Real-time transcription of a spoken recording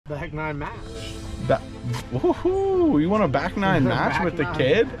Back nine match. Woohoo! You want a back nine match Back with the nine.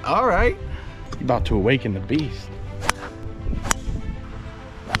 kid? All right. You're about to awaken the beast.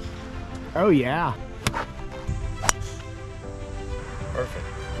 Oh yeah. Perfect.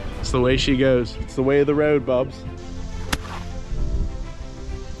 It's the way she goes. It's the way of the road, Bubs.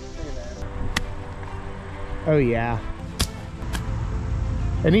 Oh yeah.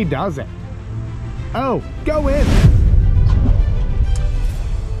 And he does it. Oh, go in.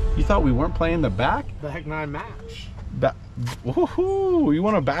 You thought we weren't playing the back? Back nine match. Woohoo! You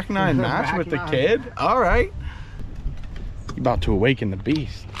want a back nine match Back with the nine. kid? All right. You're about to awaken the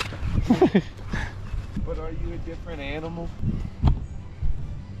beast. But are you a different animal?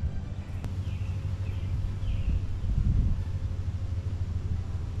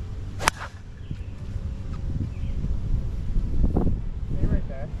 Stay right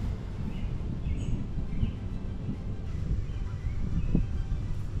there.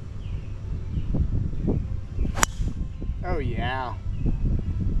 Oh yeah.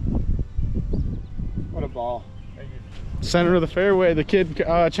 What a ball. Center of the fairway. The kid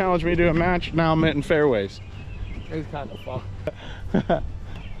challenged me to a match. Now I'm hitting fairways. It's kind of fun.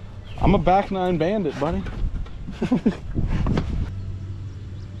 I'm a back nine bandit, buddy.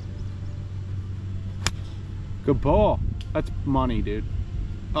 Good ball. That's money, dude.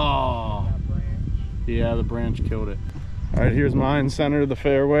 Oh. Yeah, the branch killed it. All right, here's mine, center of the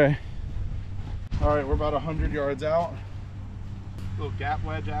fairway. All right, we're about 100 yards out. Little gap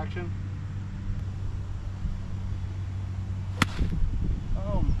wedge action.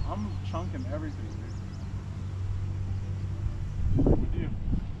 Oh, I'm chunking everything, dude. With you.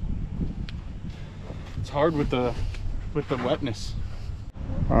 It's hard with the wetness.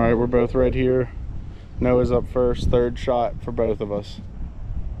 All right, we're both right here. Noah's up first, third shot for both of us.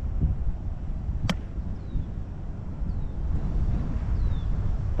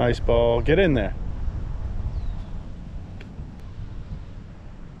 Nice ball, get in there.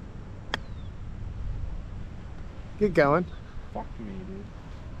 Get going. Fuck me, dude.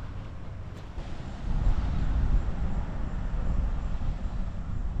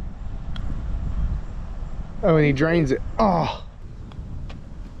 Oh, and he drains it. Oh.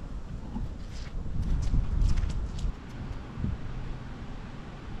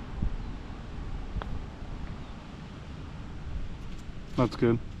 That's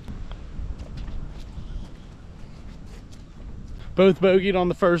good. Both bogeyed on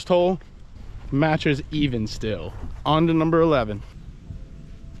the first hole. Match is even still. On to number 11.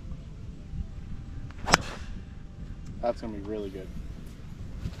 That's gonna be really good.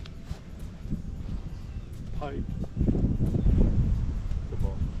 Pipe. Good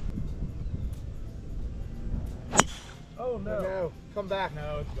ball. Oh no. Come back.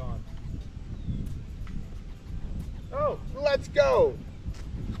 No, it's gone. Oh, let's go.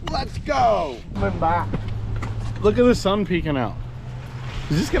 Let's go. Coming back. Look at the sun peeking out.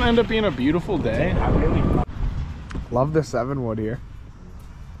 Is this gonna end up being a beautiful day? I really love the 7-wood here.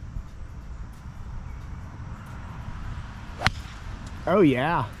 Oh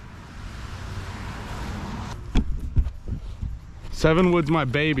yeah. 7-wood's my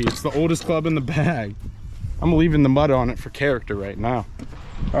baby. It's the oldest club in the bag. I'm leaving the mud on it for character right now.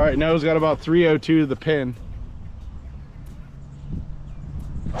 All right, Noah's got about 302 to the pin.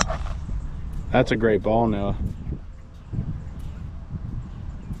 That's a great ball, Noah.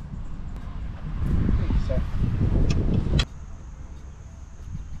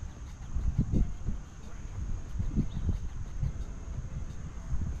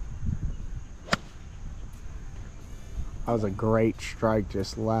 That was a great strike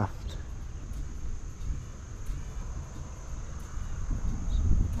just left.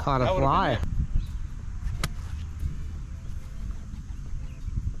 Caught a That would've fly. been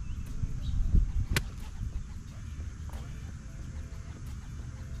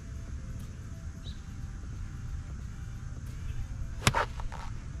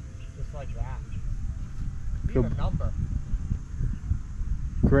Just like that. Need Good. a number.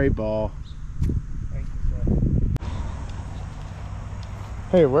 Great ball. Thank you, sir.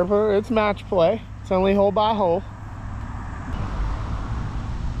 Hey, it's match play. It's only hole by hole.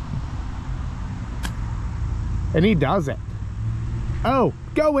 And he does it. Oh,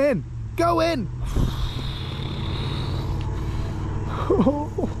 go in. Go in.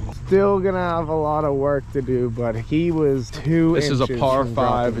 Still gonna have a lot of work to do, but he was 2 This is a inches par from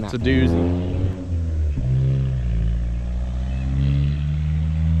 5. dropping It's a that. doozy.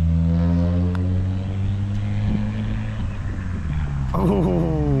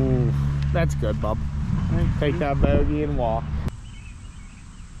 Oh, that's good, bub. Take that bogey and walk.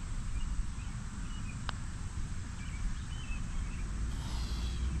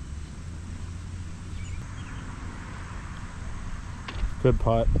 Good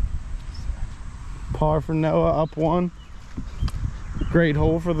putt. Par for Noah, up one. Great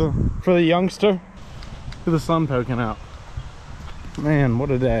hole for the youngster. Look at the sun poking out. Man,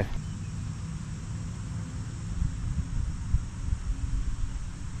 what a day.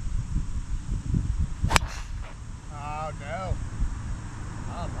 Oh no.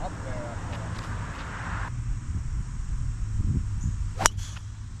 I'm up there.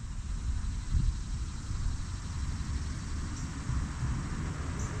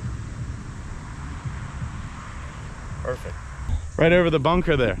 Perfect. Right over the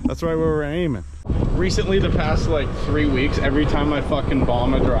bunker there. That's right where we're aiming. Recently, the past like 3 weeks, every time I fucking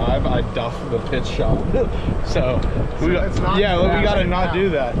bomb a drive, I duff the pitch shot. So we gotta not do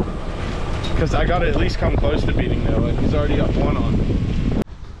that. Because I gotta at least come close to beating Noah. He's already up one on me.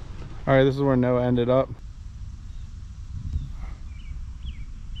 All right, this is where Noah ended up.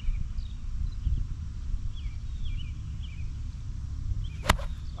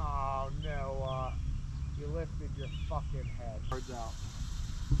 Oh no, you lifted your fucking head. Birds out.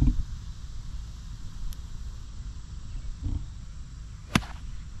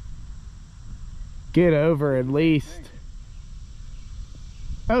 Get over at least.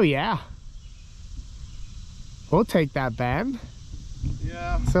 Oh yeah. We'll take that bend.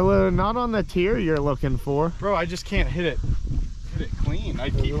 Yeah. So not on the tier you're looking for. Bro, I just can't hit it clean. I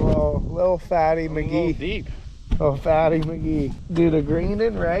keep little fatty a little McGee. deep. Oh, fatty McGee. Dude, a green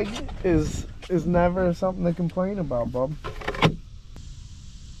and reg is never something to complain about, bub.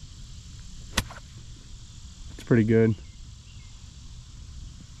 It's pretty good.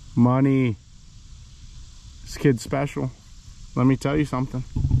 Money. This kid's special. Let me tell you something.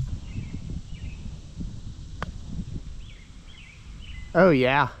 Oh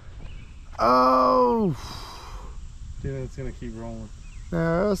yeah. Oh. Dude, it's gonna keep rolling.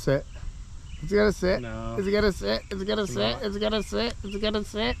 No, it'll sit. It's gonna sit. No. It's gonna sit. It's gonna sit. not. It's gonna sit. It's gonna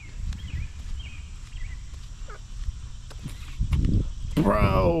sit.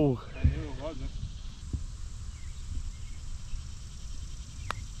 Bro. I knew it wasn't.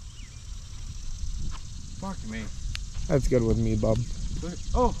 Fuck me. That's good with me, bub.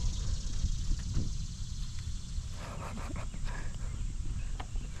 Oh.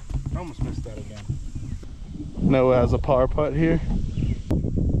 I almost missed that again. Noah has a par putt here.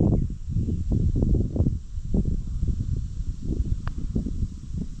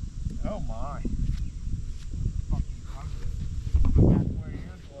 Oh my.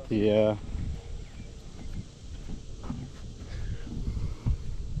 Yeah.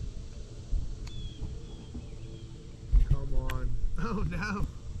 Come on. Oh no.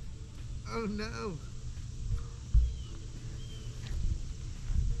 Oh no.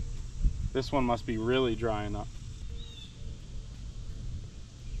 This one must be really drying up.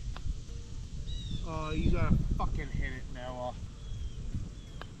 Oh, you gotta fucking hit it, Noah.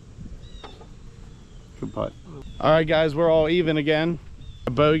 Good putt. All right, guys, we're all even again.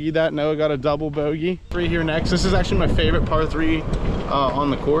 A bogey that. Noah got a double bogey. Three here next. This is actually my favorite par 3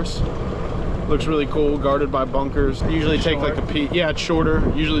 on the course. Looks really cool, guarded by bunkers. Usually take like a P. Yeah, it's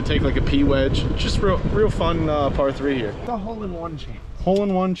shorter. Usually take like a P wedge. Just real fun par 3 here. It's a hole-in-one chance.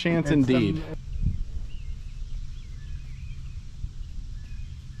 Hole-in-one chance indeed.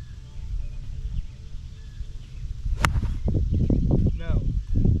 No.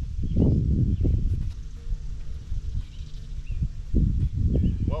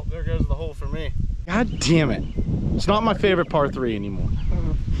 Well, there goes the hole for me. God damn it. It's not my favorite par 3 anymore.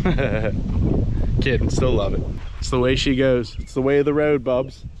 Kidding, still love it. It's the way she goes. It's the way of the road,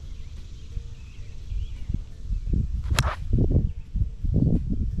 bubs.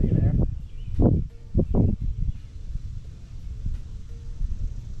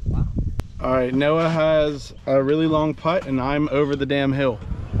 All right, Noah has a really long putt and I'm over the damn hill.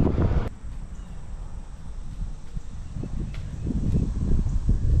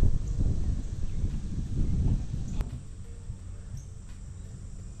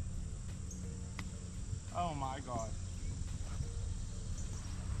 Oh my God.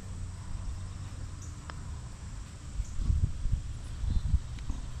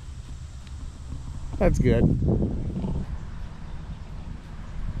 That's good.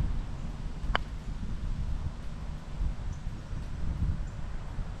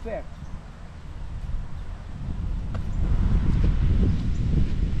 Six.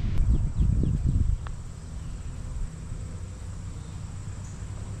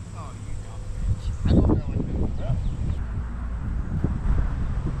 Oh, you dumb bitch. I don't know what to do.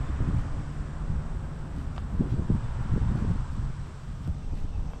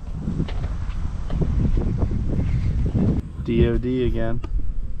 DOD again.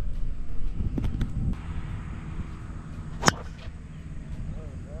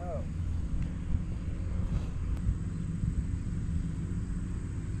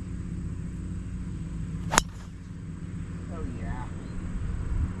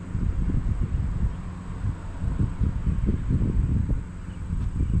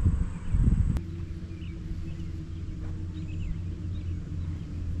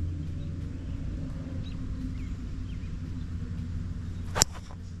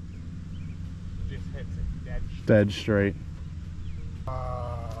 hits it dead straight. Dead straight.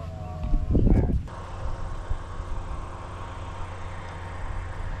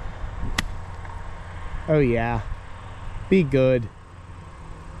 Oh yeah. Be good.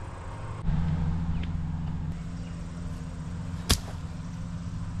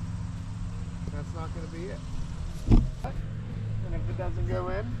 That's not going to be it. And if it doesn't go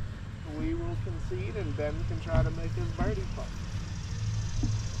in, we will concede and Ben can try to make his birdie putt.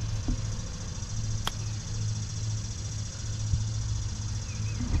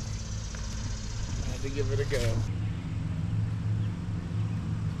 I had to give it a go.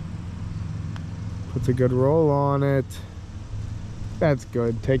 Puts a good roll on it. That's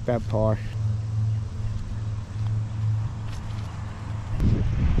good. Take that par.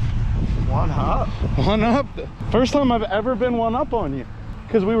 One up. One up. First time I've ever been one up on you,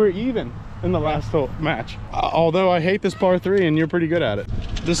 because we were even in the last whole match. Although I hate this par 3 and you're pretty good at it.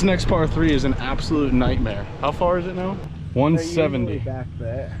 This next par 3 is an absolute nightmare. How far is it now? 170. Back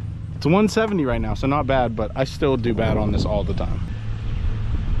there. It's 170 right now, so not bad, but I still do bad on this all the time.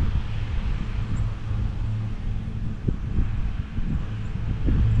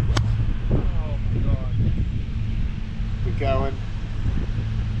 Oh my God. Keep going.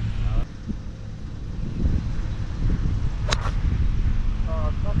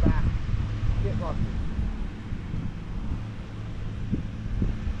 Come back. Get lucky.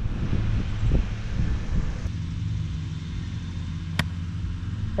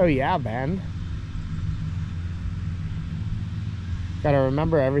 Oh yeah, Ben. Gotta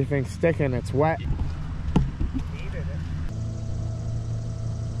remember everything's sticking, it's wet. Needed it.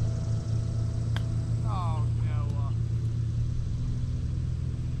 Oh no.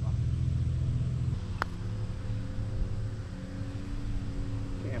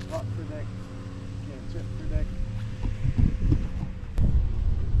 Can't putt predict. Can't chip predict.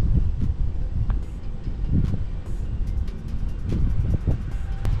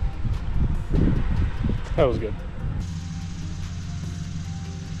 That was good.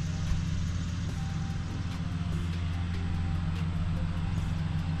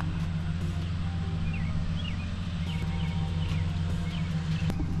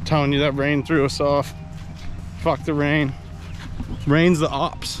 Telling you that rain threw us off. Fuck the rain. Rain's the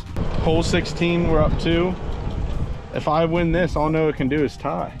ops. Hole 16, we're up 2. If I win this, all I know it can do is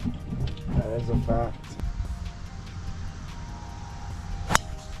tie. That is a fact.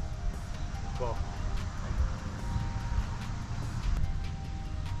 Well.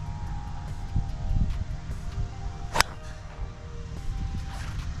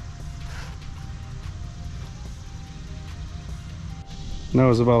 No, it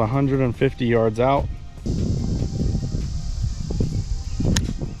was about 150 yards out.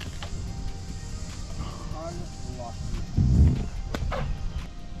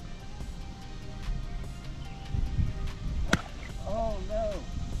 Oh no.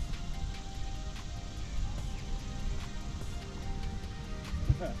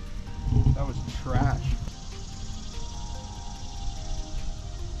 That was trash.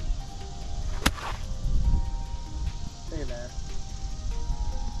 Stay there.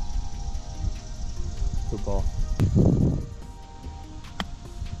 Good ball.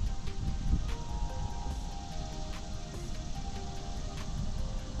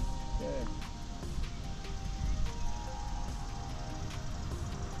 Good.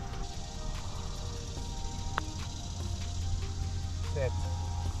 Sit.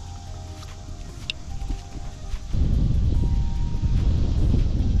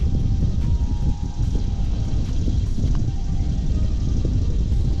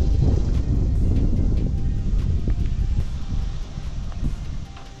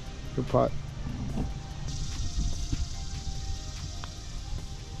 Good putt.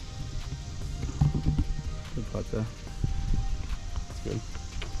 Good putt there. That's good.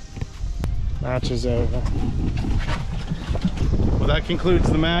 Match is over. Well, that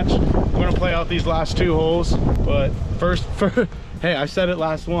concludes the match. We're gonna play out these last 2 holes, but first, hey, I said it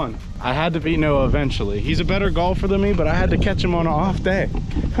last one. I had to beat Noah eventually. He's a better golfer than me, but I had to catch him on an off day.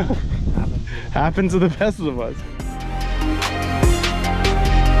 Happens to the best of us.